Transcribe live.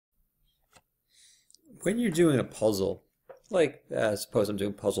when you're doing a puzzle, like suppose I'm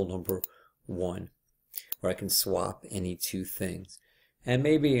doing puzzle number 1, where I can swap any two things. And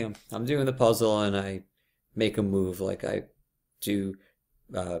maybe I'm doing the puzzle and I make a move, like I do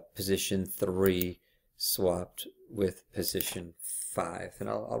position 3 swapped with position 5. And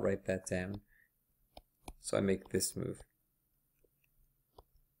I'll write that down. So I make this move.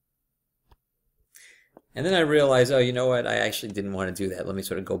 And then I realize, oh, you know what, I actually didn't want to do that. Let me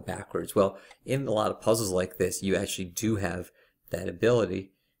sort of go backwards. Well, in a lot of puzzles like this, you actually do have that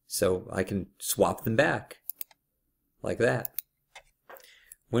ability. So I can swap them back, like that.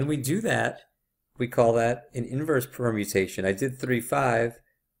 When we do that, we call that an inverse permutation. I did 3, 5,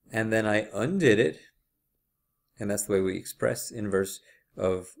 and then I undid it. And that's the way we express inverse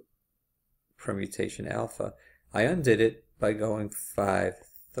of permutation alpha. I undid it by going 5,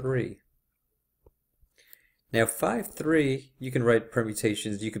 3. Now 5, 3, you can write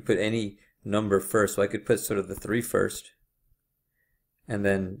permutations. You could put any number first. So I could put sort of the 3 first, and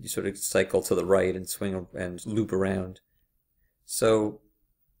then you sort of cycle to the right and swing and loop around. So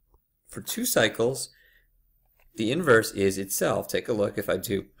for 2 cycles, the inverse is itself. Take a look. If I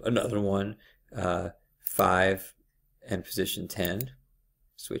do another one, 5 and position 10,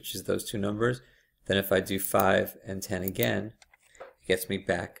 switches those 2 numbers. Then if I do 5 and 10 again, it gets me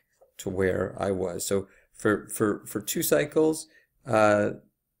back to where I was. So for 2 cycles, the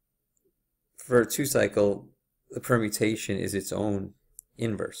permutation is its own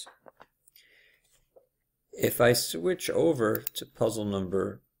inverse. If I switch over to puzzle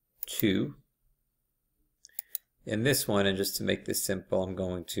number 2, in this one, and just to make this simple, I'm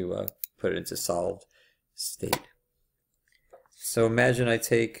going to put it into solved state. So imagine I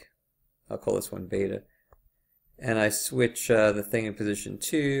take, I'll call this one beta, and I switch the thing in position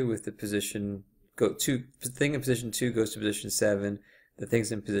 2 with the position, thing in position 2 goes to position 7, the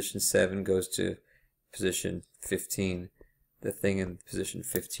thing's in position 7 goes to position 15, the thing in position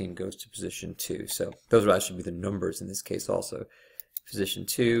 15 goes to position 2. So those would actually be the numbers in this case also. Position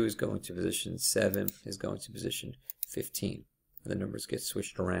 2 is going to position 7, is going to position 15. The numbers get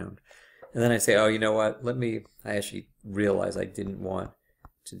switched around. And then I say, oh, you know what, I actually realize I didn't want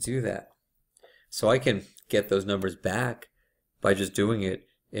to do that. So I can get those numbers back by just doing it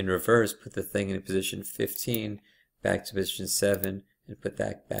in reverse, put the thing in position 15, back to position 7, and put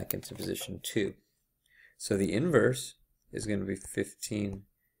that back into position 2. So the inverse is going to be 15,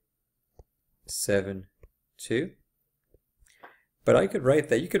 7, 2. But I could write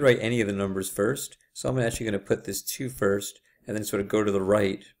that, you could write any of the numbers first. So I'm actually going to put this 2 first, and then sort of go to the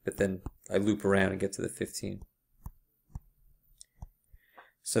right, but then I loop around and get to the 15.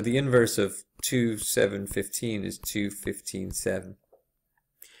 So the inverse of 2, 7, 15 is 2, 15, 7.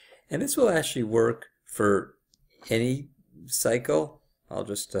 And this will actually work for any cycle. I'll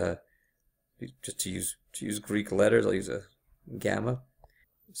just to use Greek letters, I'll use a gamma.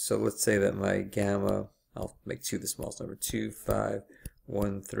 So let's say that my gamma, I'll make 2 the smallest number, 2, 5,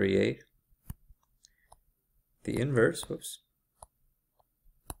 1, 3, 8. The inverse, whoops,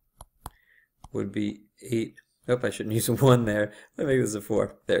 would be 8. Nope, I shouldn't use a 1 there. Let me make this a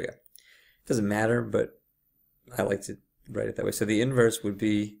 4. There we go. Doesn't matter, but I like to write it that way. So the inverse would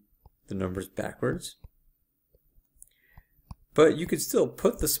be the numbers backwards. But you could still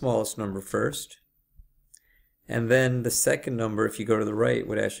put the smallest number first. And then the second number, if you go to the right,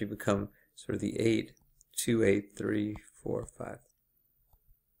 would actually become sort of the 8. 2, 8, 3, 4, 5.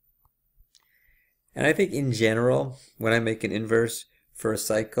 And I think in general, when I make an inverse for a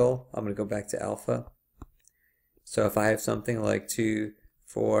cycle, I'm going to go back to alpha. So if I have something like 2,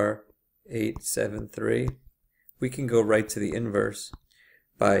 4, 8, 7, 3, we can go right to the inverse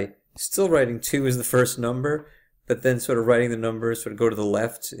by still writing 2 as the first number, but then sort of writing the numbers, sort of go to the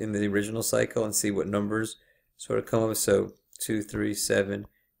left in the original cycle and see what numbers sort of come up. So 2, 3, 7,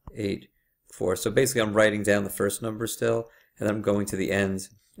 8, 4. So basically I'm writing down the first number still, and then I'm going to the end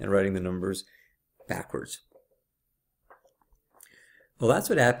and writing the numbers backwards. Well, that's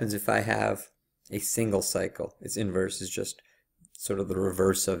what happens if I have a single cycle. Its inverse is just sort of the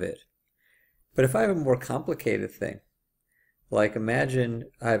reverse of it. But if I have a more complicated thing, like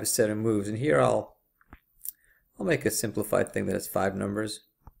imagine I have a set of moves, and here I'll make a simplified thing that has 5 numbers.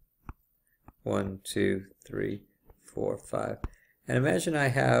 1, 2, 3, 4, 5. And imagine I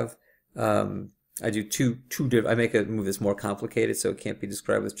have I do I make a move that's more complicated, so it can't be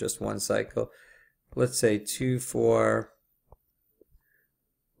described with just one cycle. Let's say 2, 4,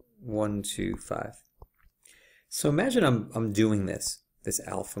 1, 2, 5. So imagine I'm doing this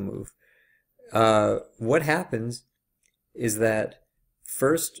alpha move. What happens is that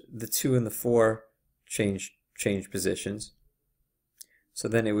first the 2 and the 4 change positions. So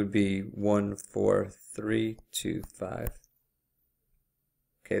then it would be 1, 4, 3, 2, 5.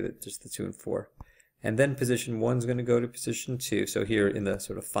 Okay, just the 2 and 4. And then position 1 is going to go to position 2. So here in the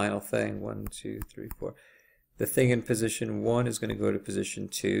sort of final thing, 1, 2, 3, 4. The thing in position 1 is going to go to position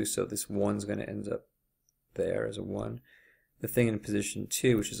 2. So this 1 is going to end up there as a 1. The thing in position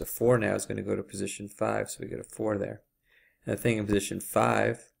 2, which is a 4 now, is going to go to position 5. So we get a 4 there. And the thing in position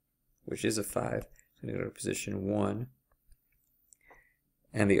 5, which is a 5, is going to go to position 1.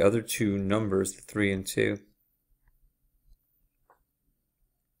 And the other two numbers, the 3 and 2,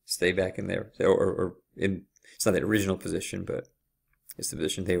 stay back in there, or in, it's not the original position, but it's the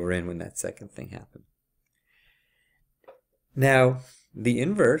position they were in when that second thing happened. Now, the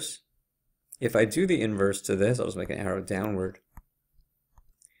inverse, if I do the inverse to this, I'll just make an arrow downward,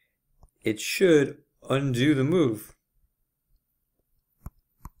 it should undo the move.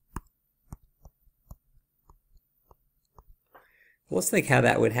 Well, let's think how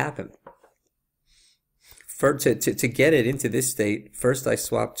that would happen. To get it into this state, first I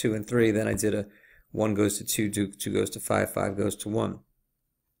swapped 2 and 3, then I did a 1 goes to 2, 2 goes to 5, 5 goes to 1.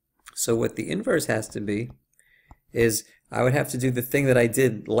 So what the inverse has to be is I would have to do the thing that I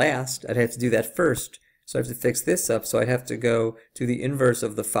did last. I'd have to do that first. So I have to fix this up. So I'd have to go do the inverse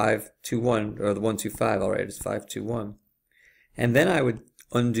of the 5, 2, 1, or the 1, 2, 5. All right, it's 5, 2, 1. And then I would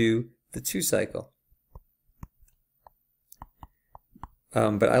undo the 2 cycle.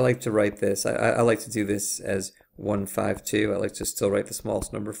 But I like to write this. I like to do this as 1, 5, 2. I like to still write the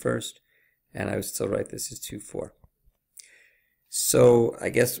smallest number first, and I would still write this as 2, 4. So I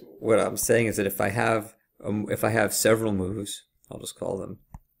guess what I'm saying is that if I have several moves, I'll just call them,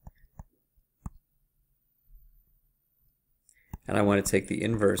 and I want to take the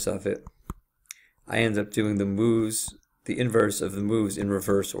inverse of it, I end up doing the inverse of the moves in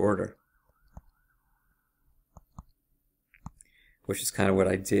reverse order, which is kind of what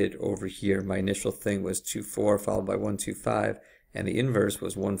I did over here. My initial thing was 2, 4 followed by 1, 2, 5, and the inverse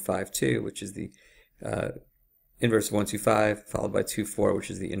was 1, 5, 2, which is the inverse of 1, 2, 5 followed by 2, 4, which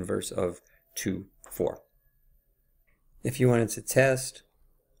is the inverse of 2, 4. If you wanted to test,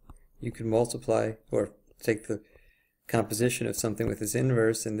 you could multiply or take the composition of something with its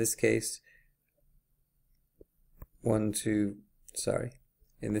inverse, in this case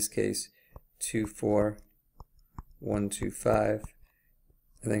 2, 4, 1, 2, 5,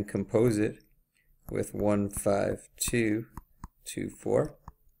 and then compose it with 1, 5, 2, 2, 4.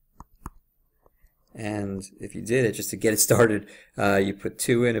 And if you did it, just to get it started, you put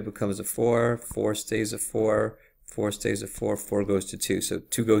 2 in, it becomes a 4, 4 stays a 4, 4 stays a 4, 4 goes to 2. So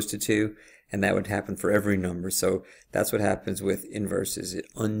 2 goes to 2, and that would happen for every number. So that's what happens with inverses. It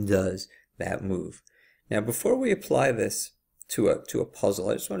undoes that move. Now, before we apply this to a puzzle,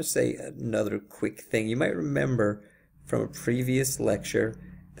 I just want to say another quick thing. You might remember from a previous lecture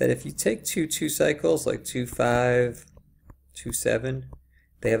that if you take 2 cycles, like 2, 5, 2, 7,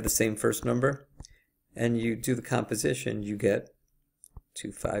 they have the same first number, and you do the composition, you get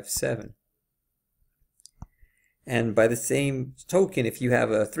 2, 5, 7. And by the same token, if you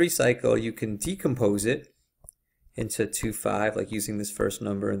have a 3 cycle, you can decompose it into 2, 5, like using this first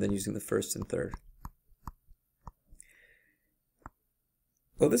number and then using the first and third.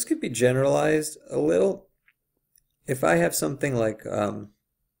 Well, this could be generalized a little. If I have something like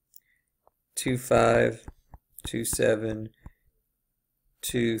 2, 5, 2, 7,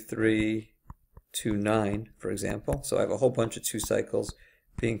 2, 3, 2, 9, for example, so I have a whole bunch of 2 cycles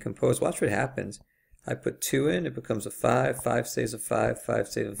being composed. Watch what happens. I put 2 in, it becomes a 5, 5 stays a 5, 5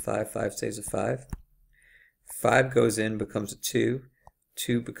 stays a 5, 5 stays a 5. 5 goes in, becomes a 2,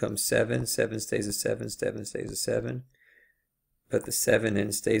 2 becomes 7, 7 stays a 7, 7 stays a 7. Put the 7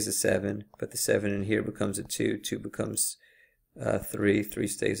 in, stays a 7, but the 7 in here becomes a 2, 2 becomes 3, 3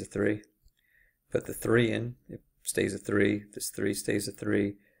 stays a 3. Put the 3 in, it stays a 3, this 3 stays a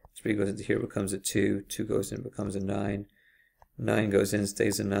 3, 3 goes into here, becomes a 2, 2 goes in, becomes a 9, 9 goes in,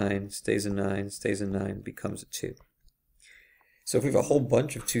 stays a 9, stays a 9, stays a 9, becomes a 2. So if we have a whole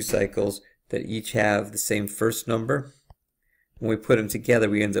bunch of 2 cycles that each have the same first number, when we put them together,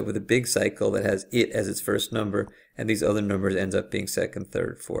 we end up with a big cycle that has it as its first number, and these other numbers end up being second,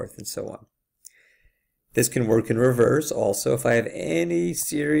 third, fourth, and so on. This can work in reverse also. If I have any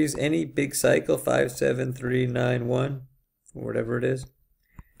series, any big cycle, 5, 7, 3, 9, 1, or whatever it is,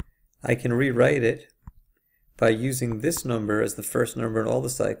 I can rewrite it by using this number as the first number in all the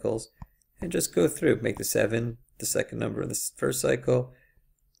cycles, and just go through. Make the 7 the second number in the first cycle,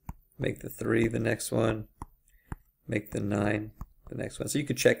 make the 3 the next one, make the 9 the next one. So you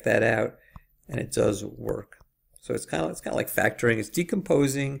could check that out, and it does work. So it's kind of like factoring. It's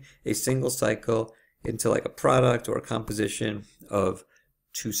decomposing a single cycle into like a product or a composition of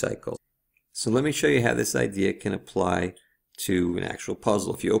 2 cycles. So let me show you how this idea can apply to an actual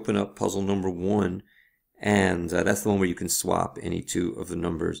puzzle. If you open up puzzle number 1, and that's the one where you can swap any 2 of the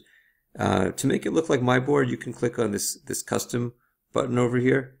numbers. To make it look like my board, you can click on this custom button over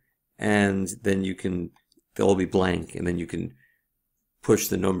here, and then they'll all be blank, and then you can push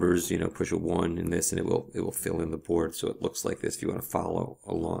the numbers, push a 1 in this, and it will fill in the board so it looks like this if you want to follow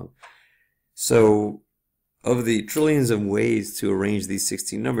along. So of the trillions of ways to arrange these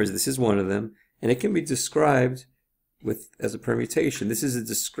 16 numbers, this is one of them, and it can be described as a permutation. This is a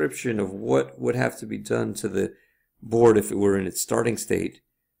description of what would have to be done to the board if it were in its starting state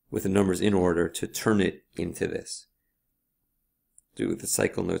with the numbers in order to turn it into this. Do it with the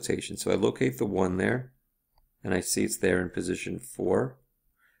cycle notation. So I locate the 1 there, and I see it's there in position 4.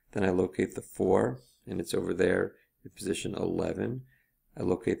 Then I locate the 4, and it's over there in position 11. I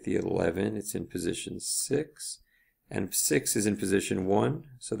locate the 11, it's in position 6, and 6 is in position 1,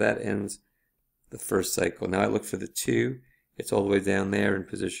 so that ends the first cycle. Now I look for the 2, it's all the way down there in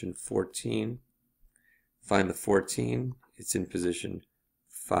position 14. Find the 14, it's in position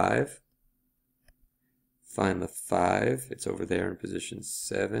 5. Find the 5, it's over there in position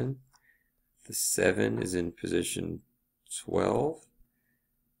 7. The 7 is in position 12.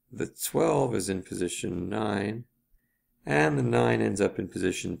 The 12 is in position 9. And the 9 ends up in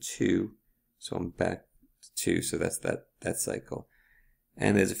position 2. So I'm back to 2, so that's that cycle.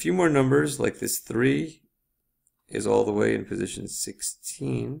 And there's a few more numbers, like this 3 is all the way in position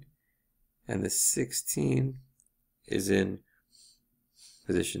 16. And the 16 is in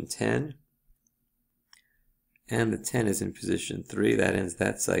position 10. And the 10 is in position 3. That ends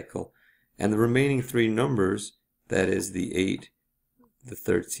that cycle. And the remaining 3 numbers, that is the 8, the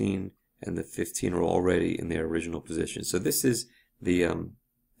 13, and the 15, are already in their original position. So this is the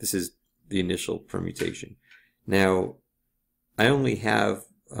initial permutation. Now, I only have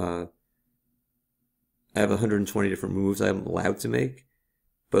I have 120 different moves I'm allowed to make,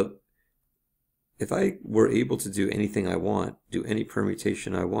 but if I were able to do anything I want, do any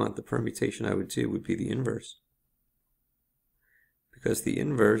permutation I want, the permutation I would do would be the inverse. Because the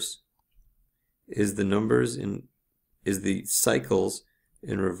inverse is the numbers is the cycles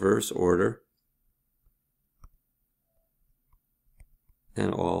in reverse order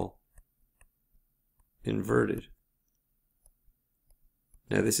and all inverted.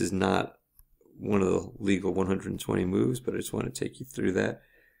 Now this is not one of the legal 120 moves, but I just want to take you through that.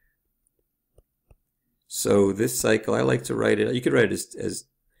 So this cycle, I like to write it, you could write it as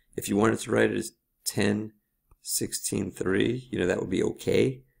if you wanted to write it as 10, 16, 3, that would be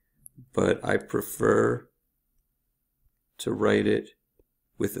okay. But I prefer to write it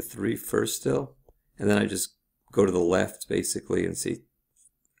with the 3 first still, and then I just go to the left basically and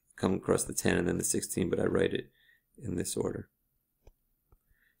come across the 10 and then the 16, but I write it in this order.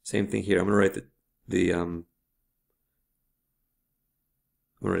 Same thing here. I'm going to write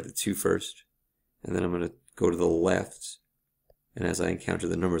the 2 first, and then I'm going to go to the left, and as I encounter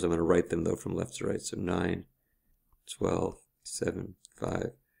the numbers, I'm going to write them though from left to right. So 9, 12, 7,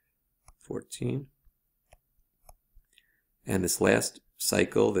 5, 14. And this last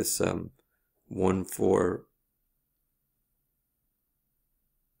cycle, this 1, 4,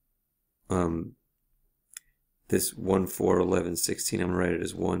 this 1, 4, 11, 16, I'm going to write it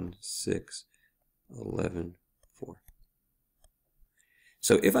as 1, 6, 11, 4.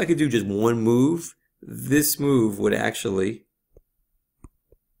 So if I could do just one move, this move would actually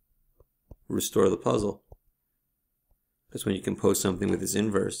restore the puzzle. That's when you compose something with this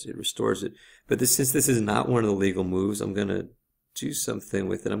inverse, it restores it. But since this is not one of the legal moves, I'm going to do something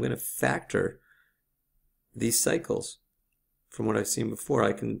with it. I'm going to factor these cycles from what I've seen before.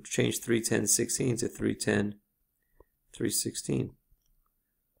 I can change 3, 10, 16 to 3, 10, 3, 16.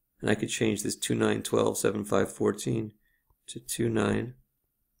 And I could change this 2, 9, 12, 7, 5, 14 to 2, 9,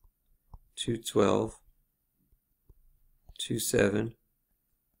 2, 12, 2, 7,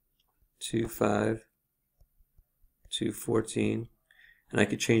 2, 5, 2, 14, and I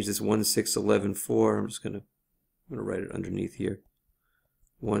could change this 1, 6, 11, 4. I'm just going to write it underneath here.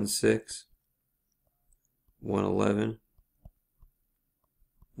 1, 6, 1, 11,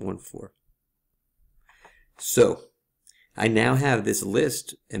 1, 4. So I now have this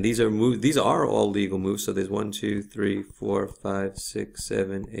list, and these are all legal moves. So there's 1, 2, 3, 4, 5, 6,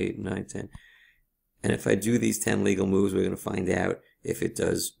 7, 8, 9, 10. And if I do these 10 legal moves, we're going to find out if it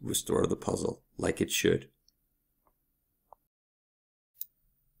does restore the puzzle like it should.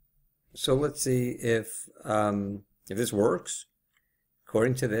 So let's see if this works.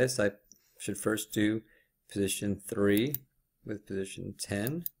 According to this, I should first do position 3 with position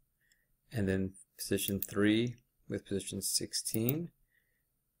 10, and then position 3 with position 16,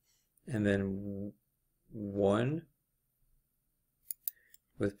 and then 1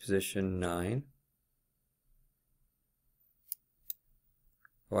 with position 9.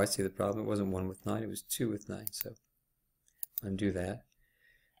 Oh, I see the problem. It wasn't 1 with 9, it was 2 with 9, so undo that.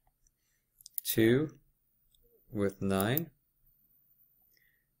 2 with 9,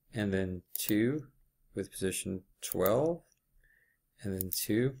 and then 2 with position 12, and then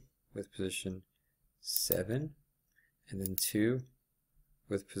 2 with position 7, and then 2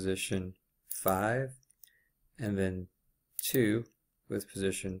 with position 5, and then 2 with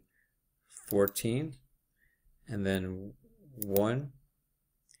position 14, and then 1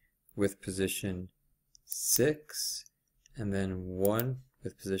 with position 6, and then 1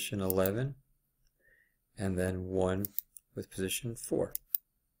 with position 11, and then 1 with position 4.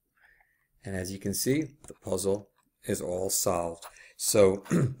 And as you can see, the puzzle is all solved. So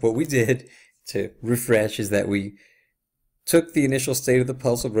what we did to refresh is that we took the initial state of the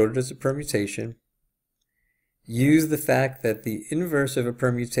puzzle, wrote it as a permutation, used the fact that the inverse of a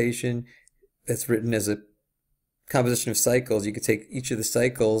permutation that's written as a composition of cycles, you could take each of the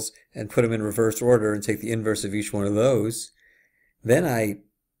cycles and put them in reverse order and take the inverse of each one of those. Then I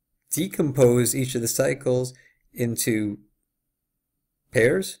decompose each of the cycles into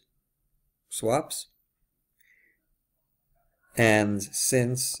pairs, swaps, and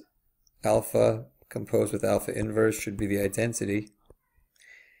since alpha composed with alpha inverse should be the identity,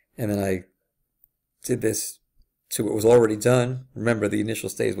 and then I did this to what was already done. Remember, the initial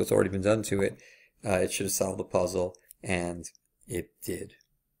state is what's already been done to it. It should have solved the puzzle, and it did.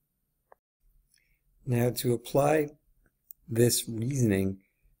 Now, to apply this reasoning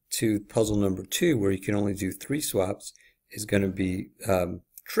to puzzle number 2, where you can only do 3 swaps, is going to be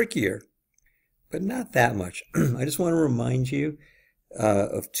trickier, but not that much. I just want to remind you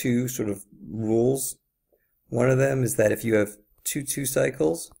of 2 sort of rules. One of them is that if you have 2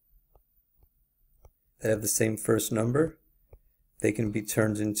 cycles that have the same first number, they can be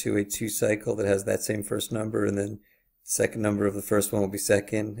turned into a 2 cycle that has that same first number, and then the second number of the first one will be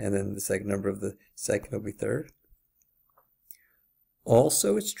second, and then the second number of the second will be third.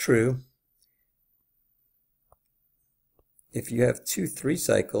 Also, it's true if you have 2 3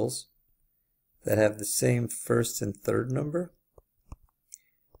 cycles that have the same first and third number,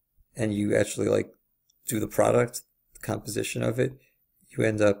 and you actually do the product, the composition of it, you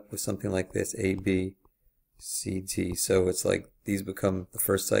end up with something like this: A, B, C, D. So it's like these become the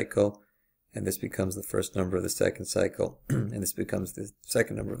first cycle, and this becomes the first number of the second cycle, and this becomes the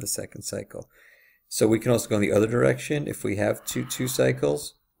second number of the second cycle. So we can also go in the other direction. If we have 2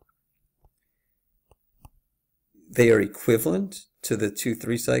 cycles, they are equivalent to the 2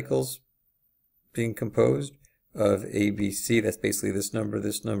 3 cycles being composed of A, B, C. That's basically this number,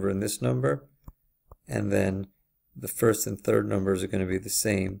 and this number. And then the first and third numbers are going to be the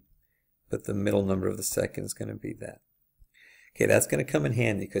same, but the middle number of the second is going to be that. Okay, that's going to come in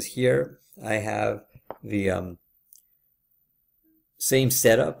handy because here I have the same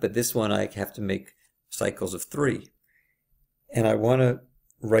setup, but this one I have to make cycles of 3. And I want to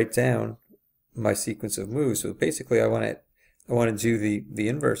write down my sequence of moves. So basically I want to do the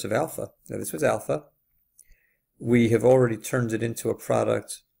inverse of alpha. Now this was alpha. We have already turned it into a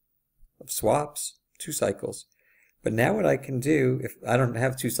product of swaps, 2 cycles. But now what I can do, if I don't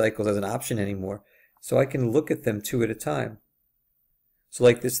have 2 cycles as an option anymore, so I can look at them 2 at a time. So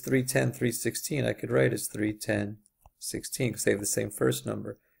like this 3, 10, 3, 16, I could write as 3, 10, 16 because they have the same first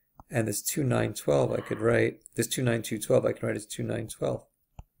number. And this 2, 9, 12, I could write, this 2, 9, 2, 12, I can write as 2, 9, 12.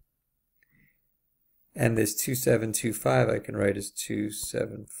 And this 2, 7, 2, 5, I can write as 2,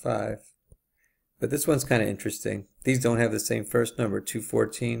 7, 5. But this one's kind of interesting. These don't have the same first number, 2,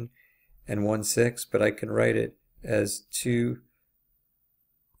 14 and 1, 6, but I can write it as 2,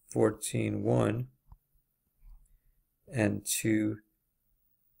 14, 1 and 2,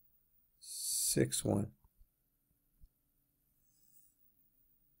 6, 1.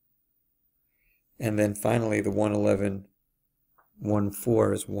 And then finally the 1, 11, 1,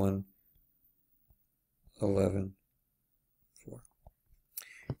 4 is 1, 11, 4.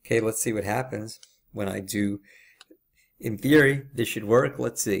 Okay, let's see what happens when I do. In theory, this should work.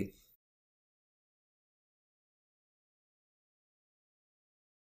 Let's see.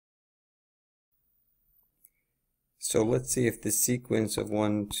 So let's see if the sequence of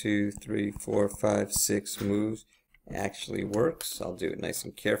 1, 2, 3, 4, 5, 6 moves actually works. I'll do it nice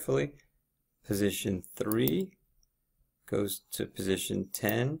and carefully. Position 3 goes to position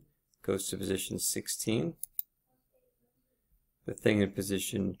 10, goes to position 16. The thing in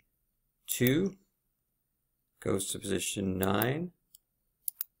position 2 goes to position 9,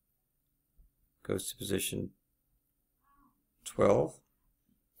 goes to position 12,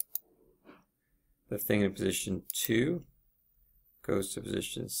 the thing in position 2 goes to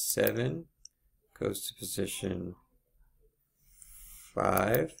position 7, goes to position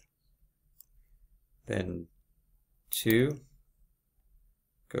 5, then 2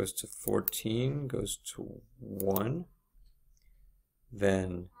 goes to 14, goes to 1,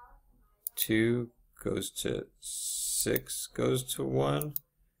 then 2 goes to 6, goes to 1,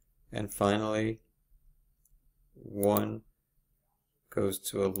 and finally 1 goes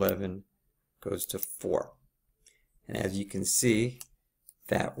to 11, goes to 4. And as you can see,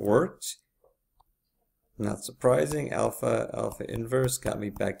 that worked. Not surprising, alpha inverse got me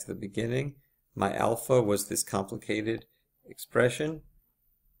back to the beginning. My alpha was this complicated expression.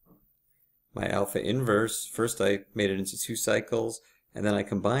 My alpha inverse, first I made it into 2 cycles, and then I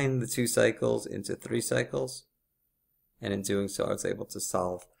combined the 2 cycles into 3 cycles. And in doing so, I was able to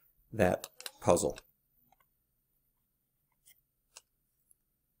solve that puzzle.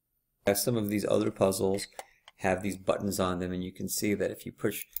 Some of these other puzzles have these buttons on them, and you can see that if you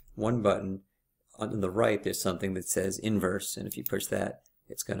push one button on the right, there's something that says inverse, and if you push that,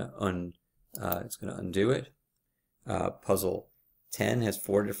 it's going to undo it. Puzzle 10 has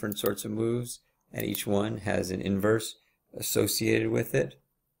 4 different sorts of moves, and each one has an inverse associated with it.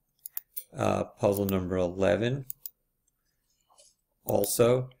 Puzzle number 11,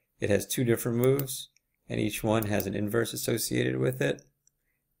 also, it has 2 different moves, and each one has an inverse associated with it.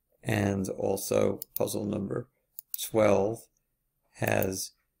 And also, puzzle number 12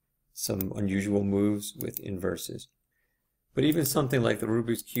 has some unusual moves with inverses. But even something like the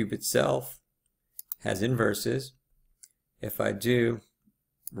Rubik's Cube itself has inverses. If I do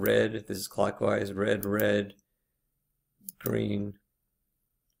red, this is clockwise, red, red, green,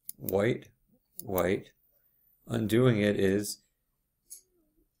 white, white, undoing it is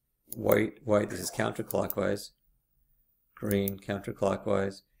white, white, this is counterclockwise, green,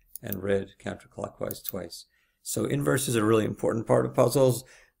 counterclockwise, and red counterclockwise twice. So inverses are a really important part of puzzles.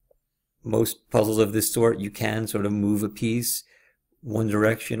 Most puzzles of this sort, you can sort of move a piece one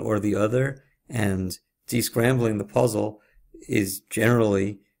direction or the other, and descrambling the puzzle is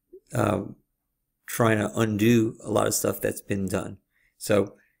generally trying to undo a lot of stuff that's been done.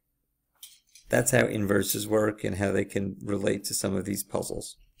 So that's how inverses work and how they can relate to some of these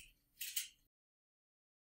puzzles.